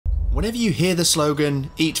Whenever you hear the slogan,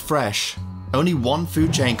 "Eat fresh," only one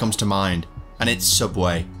food chain comes to mind, and it's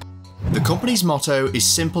Subway. The company's motto is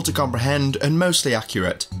simple to comprehend and mostly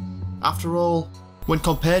accurate. After all, when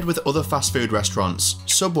compared with other fast food restaurants,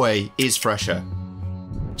 Subway is fresher.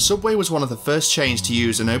 Subway was one of the first chains to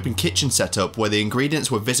use an open kitchen setup where the ingredients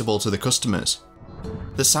were visible to the customers.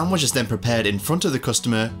 The sandwich is then prepared in front of the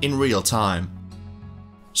customer in real time.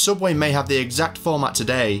 Subway may have the exact format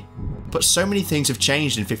today, but so many things have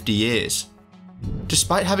changed in 50 years.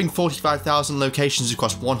 Despite having 45,000 locations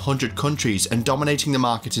across 100 countries and dominating the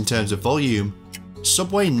market in terms of volume,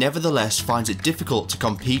 Subway nevertheless finds it difficult to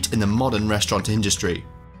compete in the modern restaurant industry.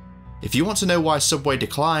 If you want to know why Subway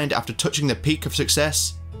declined after touching the peak of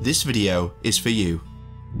success, this video is for you.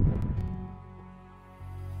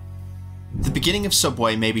 The beginning of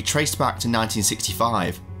Subway may be traced back to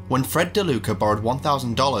 1965, when Fred DeLuca borrowed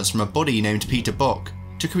 $1,000 from a buddy named Peter Buck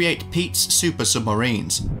to create Pete's Super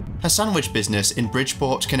Submarines, a sandwich business in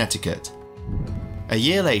Bridgeport, Connecticut. A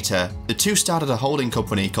year later, the two started a holding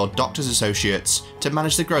company called Doctors Associates to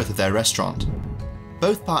manage the growth of their restaurant.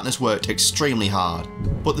 Both partners worked extremely hard,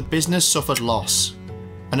 but the business suffered loss,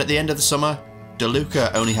 and at the end of the summer,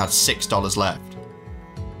 DeLuca only had $6 left.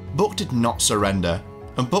 Buck did not surrender,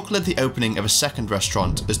 and Buck led the opening of a second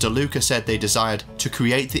restaurant as DeLuca said they desired to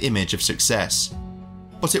create the image of success.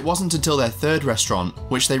 But it wasn't until their third restaurant,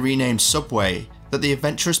 which they renamed Subway, that the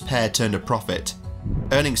adventurous pair turned a profit,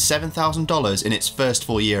 earning $7,000 in its first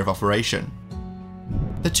full year of operation.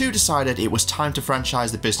 The two decided it was time to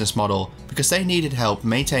franchise the business model because they needed help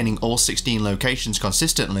maintaining all 16 locations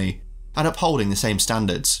consistently and upholding the same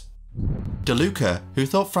standards. DeLuca, who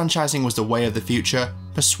thought franchising was the way of the future,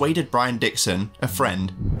 persuaded Brian Dixon, a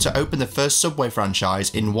friend, to open the first Subway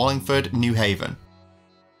franchise in Wallingford, New Haven.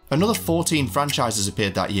 Another 14 franchises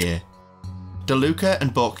appeared that year. DeLuca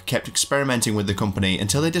and Buck kept experimenting with the company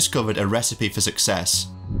until they discovered a recipe for success.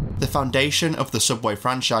 The foundation of the Subway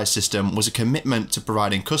franchise system was a commitment to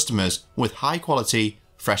providing customers with high-quality,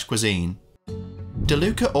 fresh cuisine.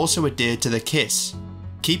 DeLuca also adhered to the KISS,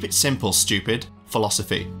 Keep It Simple, Stupid,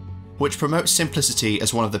 philosophy, which promotes simplicity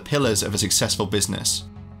as one of the pillars of a successful business.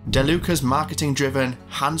 DeLuca's marketing-driven,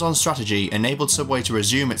 hands-on strategy enabled Subway to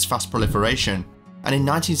resume its fast proliferation, and in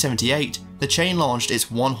 1978, the chain launched its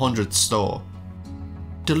 100th store.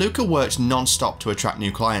 DeLuca worked non-stop to attract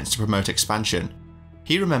new clients to promote expansion.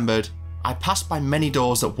 He remembered, "I passed by many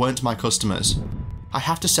doors that weren't my customers. I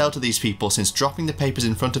have to sell to these people since dropping the papers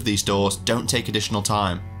in front of these doors don't take additional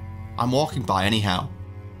time. I'm walking by anyhow."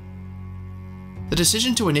 The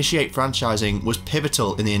decision to initiate franchising was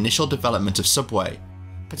pivotal in the initial development of Subway,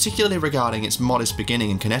 particularly regarding its modest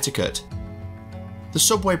beginning in Connecticut. The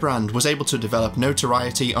Subway brand was able to develop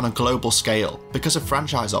notoriety on a global scale because of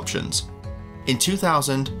franchise options. In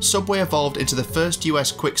 2000, Subway evolved into the first US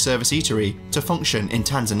quick service eatery to function in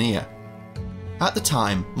Tanzania. At the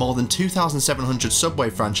time, more than 2,700 Subway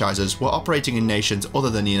franchises were operating in nations other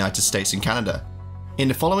than the United States and Canada. In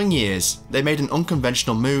the following years, they made an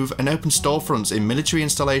unconventional move and opened storefronts in military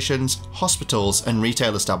installations, hospitals, and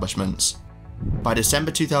retail establishments. By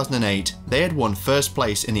December 2008, they had won first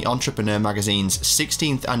place in the Entrepreneur magazine's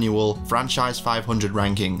 16th annual Franchise 500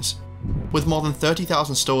 rankings. With more than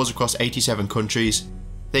 30,000 stores across 87 countries,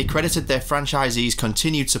 they credited their franchisees'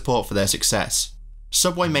 continued support for their success.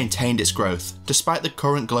 Subway maintained its growth, despite the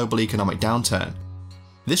current global economic downturn.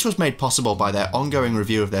 This was made possible by their ongoing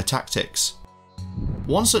review of their tactics.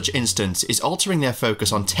 One such instance is altering their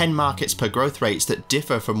focus on 10 markets per growth rates that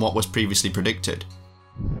differ from what was previously predicted.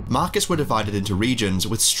 Markets were divided into regions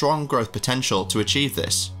with strong growth potential to achieve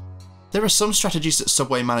this. There are some strategies that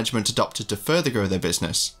Subway management adopted to further grow their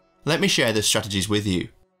business. Let me share those strategies with you.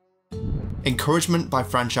 Encouragement by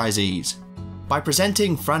franchisees. By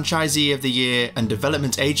presenting Franchisee of the Year and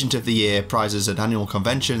Development Agent of the Year prizes at annual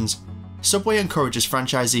conventions, Subway encourages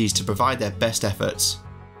franchisees to provide their best efforts.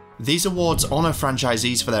 These awards honour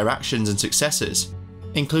franchisees for their actions and successes,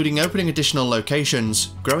 including opening additional locations,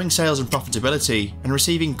 growing sales and profitability, and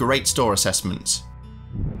receiving great store assessments.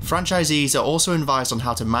 Franchisees are also advised on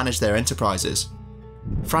how to manage their enterprises.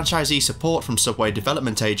 Franchisee support from Subway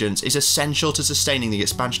development agents is essential to sustaining the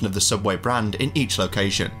expansion of the Subway brand in each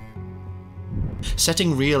location.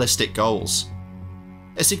 Setting realistic goals.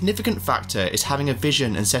 A significant factor is having a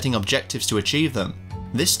vision and setting objectives to achieve them.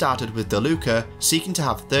 This started with DeLuca seeking to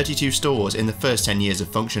have 32 stores in the first 10 years of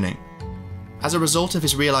functioning. As a result of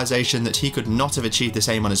his realization that he could not have achieved this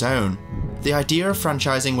aim on his own, the idea of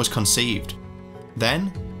franchising was conceived.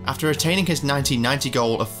 Then, after attaining his 1990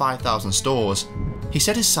 goal of 5,000 stores, he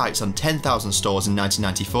set his sights on 10,000 stores in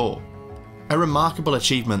 1994. A remarkable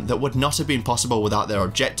achievement that would not have been possible without their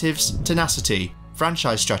objectives, tenacity,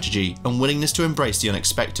 franchise strategy and willingness to embrace the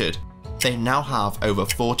unexpected, they now have over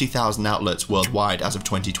 40,000 outlets worldwide as of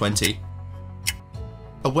 2020.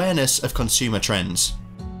 Awareness of consumer trends.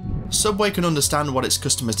 Subway can understand what its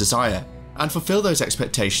customers desire and fulfill those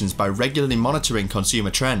expectations by regularly monitoring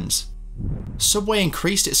consumer trends. Subway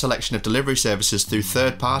increased its selection of delivery services through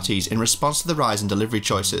third parties in response to the rise in delivery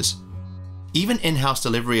choices. Even in-house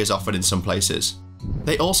delivery is offered in some places.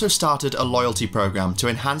 They also started a loyalty program to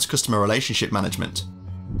enhance customer relationship management.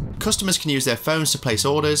 Customers can use their phones to place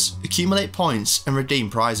orders, accumulate points, and redeem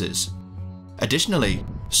prizes. Additionally,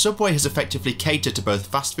 Subway has effectively catered to both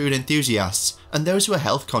fast food enthusiasts and those who are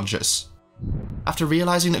health conscious. After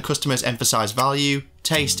realizing that customers emphasize value,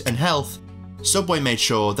 taste, and health, Subway made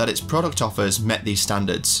sure that its product offers met these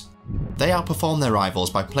standards. They outperformed their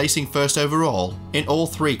rivals by placing first overall in all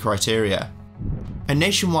three criteria. A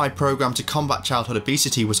nationwide program to combat childhood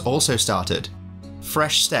obesity was also started,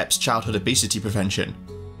 Fresh Steps Childhood Obesity Prevention.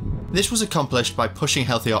 This was accomplished by pushing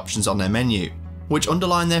healthy options on their menu, which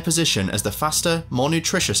underlined their position as the faster, more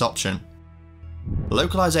nutritious option.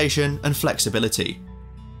 Localization and flexibility.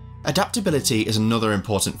 Adaptability is another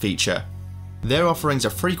important feature. Their offerings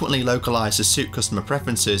are frequently localized to suit customer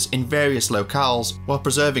preferences in various locales while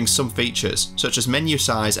preserving some features, such as menu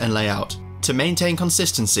size and layout, to maintain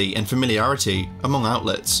consistency and familiarity among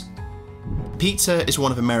outlets. Pizza is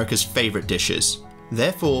one of America's favorite dishes.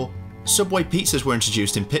 Therefore, Subway pizzas were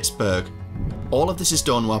introduced in Pittsburgh. All of this is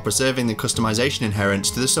done while preserving the customization inherent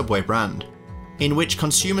to the Subway brand, in which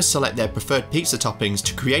consumers select their preferred pizza toppings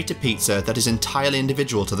to create a pizza that is entirely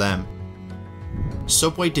individual to them.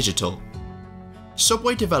 Subway Digital.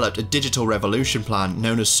 Subway developed a digital revolution plan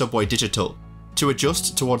known as Subway Digital to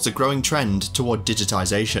adjust towards the growing trend toward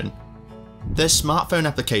digitization. Their smartphone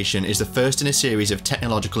application is the first in a series of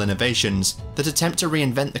technological innovations that attempt to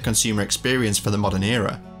reinvent the consumer experience for the modern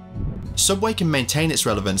era. Subway can maintain its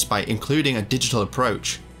relevance by including a digital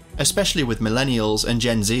approach, especially with millennials and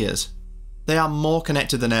Gen Zers. They are more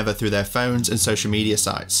connected than ever through their phones and social media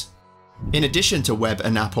sites. In addition to web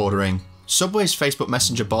and app ordering, Subway's Facebook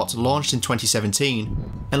Messenger bot launched in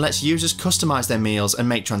 2017 and lets users customize their meals and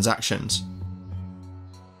make transactions.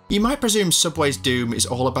 You might presume Subway's doom is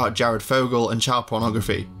all about Jared Fogle and child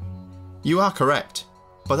pornography. You are correct,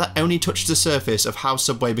 but that only touches the surface of how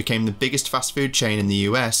Subway became the biggest fast food chain in the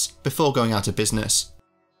US before going out of business.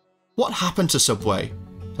 What happened to Subway?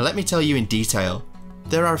 Let me tell you in detail.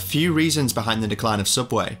 There are a few reasons behind the decline of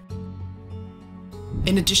Subway.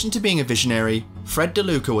 In addition to being a visionary, Fred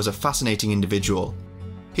DeLuca was a fascinating individual.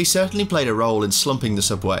 He certainly played a role in slumping the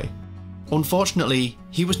Subway. Unfortunately,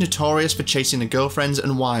 he was notorious for chasing the girlfriends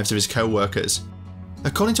and wives of his co-workers.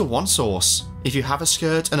 According to one source, if you have a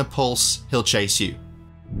skirt and a pulse, he'll chase you.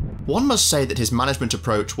 One must say that his management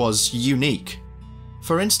approach was unique.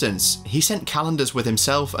 For instance, he sent calendars with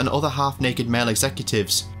himself and other half-naked male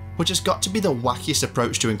executives, which has got to be the wackiest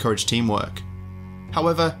approach to encourage teamwork.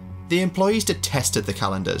 However, the employees detested the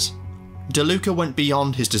calendars. DeLuca went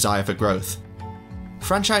beyond his desire for growth.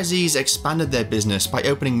 Franchisees expanded their business by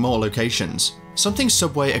opening more locations, something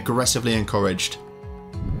Subway aggressively encouraged.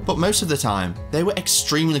 But most of the time, they were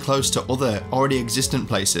extremely close to other, already existent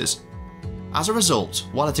places. As a result,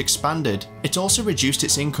 while it expanded, it also reduced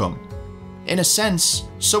its income. In a sense,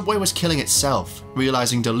 Subway was killing itself,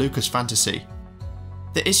 realizing DeLuca's fantasy.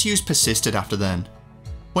 The issues persisted after then.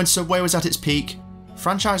 When Subway was at its peak,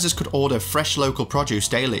 franchises could order fresh local produce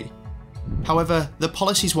daily. However, the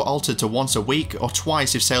policies were altered to once a week or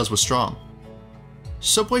twice if sales were strong.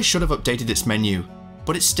 Subway should have updated its menu,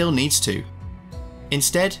 but it still needs to.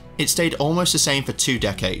 Instead, it stayed almost the same for 2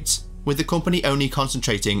 decades, with the company only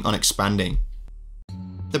concentrating on expanding.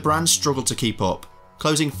 The brand struggled to keep up,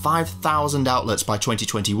 closing 5,000 outlets by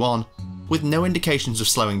 2021, with no indications of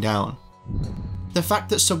slowing down. The fact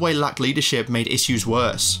that Subway lacked leadership made issues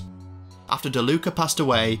worse. After DeLuca passed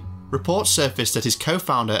away, reports surfaced that his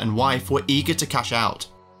co-founder and wife were eager to cash out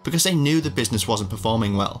because they knew the business wasn't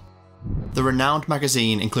performing well. The renowned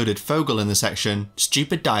magazine included Fogle in the section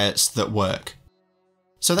 "Stupid Diets That Work."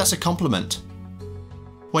 So that's a compliment.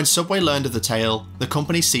 When Subway learned of the tale, the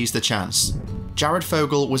company seized the chance. Jared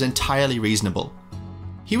Fogle was entirely reasonable.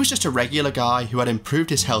 He was just a regular guy who had improved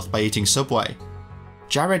his health by eating Subway.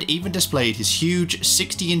 Jared even displayed his huge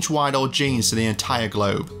 60-inch wide old jeans to the entire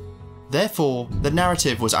globe. Therefore, the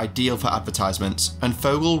narrative was ideal for advertisements, and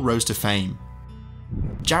Fogle rose to fame.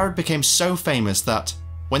 Jared became so famous that,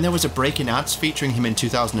 when there was a break in ads featuring him in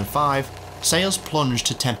 2005, sales plunged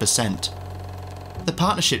to 10%. The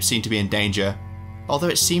partnership seemed to be in danger. Although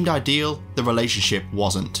it seemed ideal, the relationship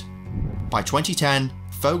wasn't. By 2010,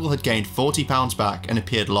 Fogle had gained 40 pounds back and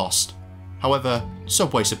appeared lost. However,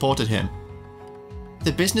 Subway supported him.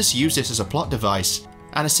 The business used this as a plot device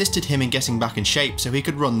and assisted him in getting back in shape so he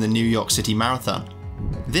could run the New York City Marathon.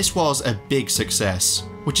 This was a big success,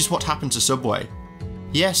 which is what happened to Subway.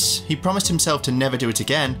 Yes, he promised himself to never do it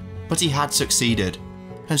again, but he had succeeded,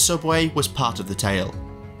 and Subway was part of the tale.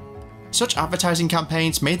 Such advertising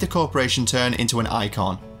campaigns made the corporation turn into an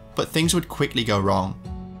icon, but things would quickly go wrong.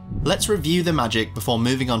 Let's review the magic before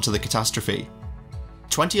moving on to the catastrophe.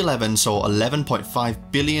 2011 saw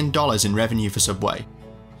 $11.5 billion in revenue for Subway.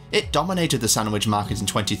 It dominated the sandwich market in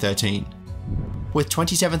 2013. With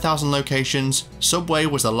 27,000 locations, Subway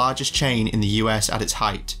was the largest chain in the US at its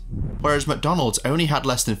height, whereas McDonald's only had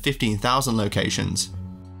less than 15,000 locations.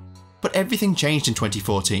 But everything changed in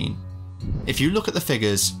 2014. If you look at the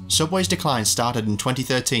figures, Subway's decline started in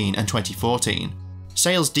 2013 and 2014.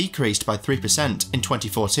 Sales decreased by 3% in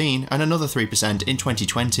 2014 and another 3% in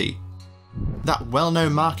 2020. That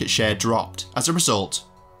well-known market share dropped as a result,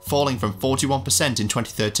 falling from 41% in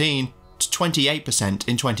 2013 to 28%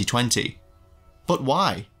 in 2020. But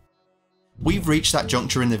why? We've reached that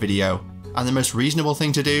juncture in the video, and the most reasonable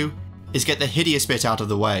thing to do is get the hideous bit out of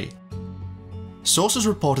the way. Sources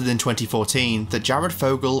reported in 2014 that Jared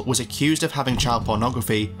Fogle was accused of having child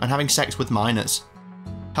pornography and having sex with minors.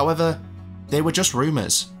 However, they were just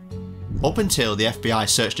rumours. Up until the FBI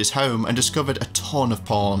searched his home and discovered a ton of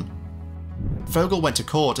porn. Fogle went to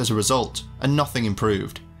court as a result, and nothing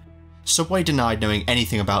improved. Subway denied knowing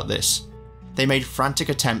anything about this. They made frantic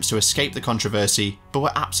attempts to escape the controversy, but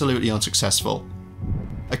were absolutely unsuccessful.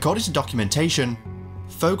 According to documentation,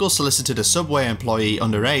 Fogle solicited a Subway employee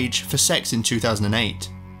underage for sex in 2008.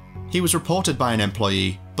 He was reported by an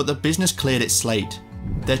employee, but the business cleared its slate.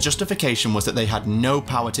 Their justification was that they had no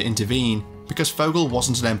power to intervene because Fogle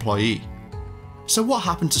wasn't an employee. So what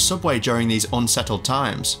happened to Subway during these unsettled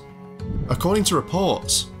times? According to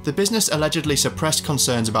reports, the business allegedly suppressed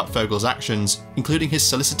concerns about Fogle's actions, including his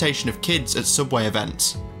solicitation of kids at Subway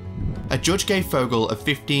events. A judge gave Fogle a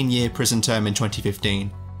 15-year prison term in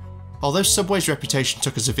 2015. Although Subway's reputation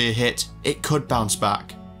took a severe hit, it could bounce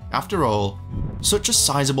back. After all, such a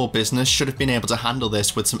sizable business should have been able to handle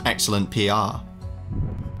this with some excellent PR.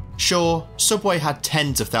 Sure, Subway had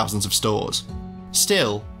tens of thousands of stores.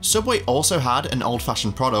 Still, Subway also had an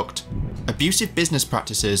old-fashioned product, abusive business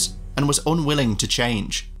practices, and was unwilling to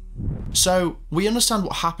change. So, we understand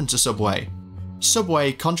what happened to Subway.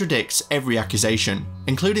 Subway contradicts every accusation,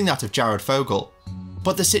 including that of Jared Fogle,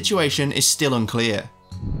 but the situation is still unclear.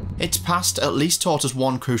 Its past at least taught us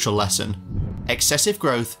one crucial lesson: excessive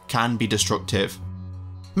growth can be destructive.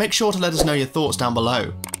 Make sure to let us know your thoughts down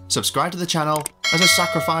below. Subscribe to the channel as a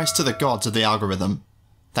sacrifice to the gods of the algorithm.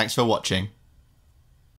 Thanks for watching.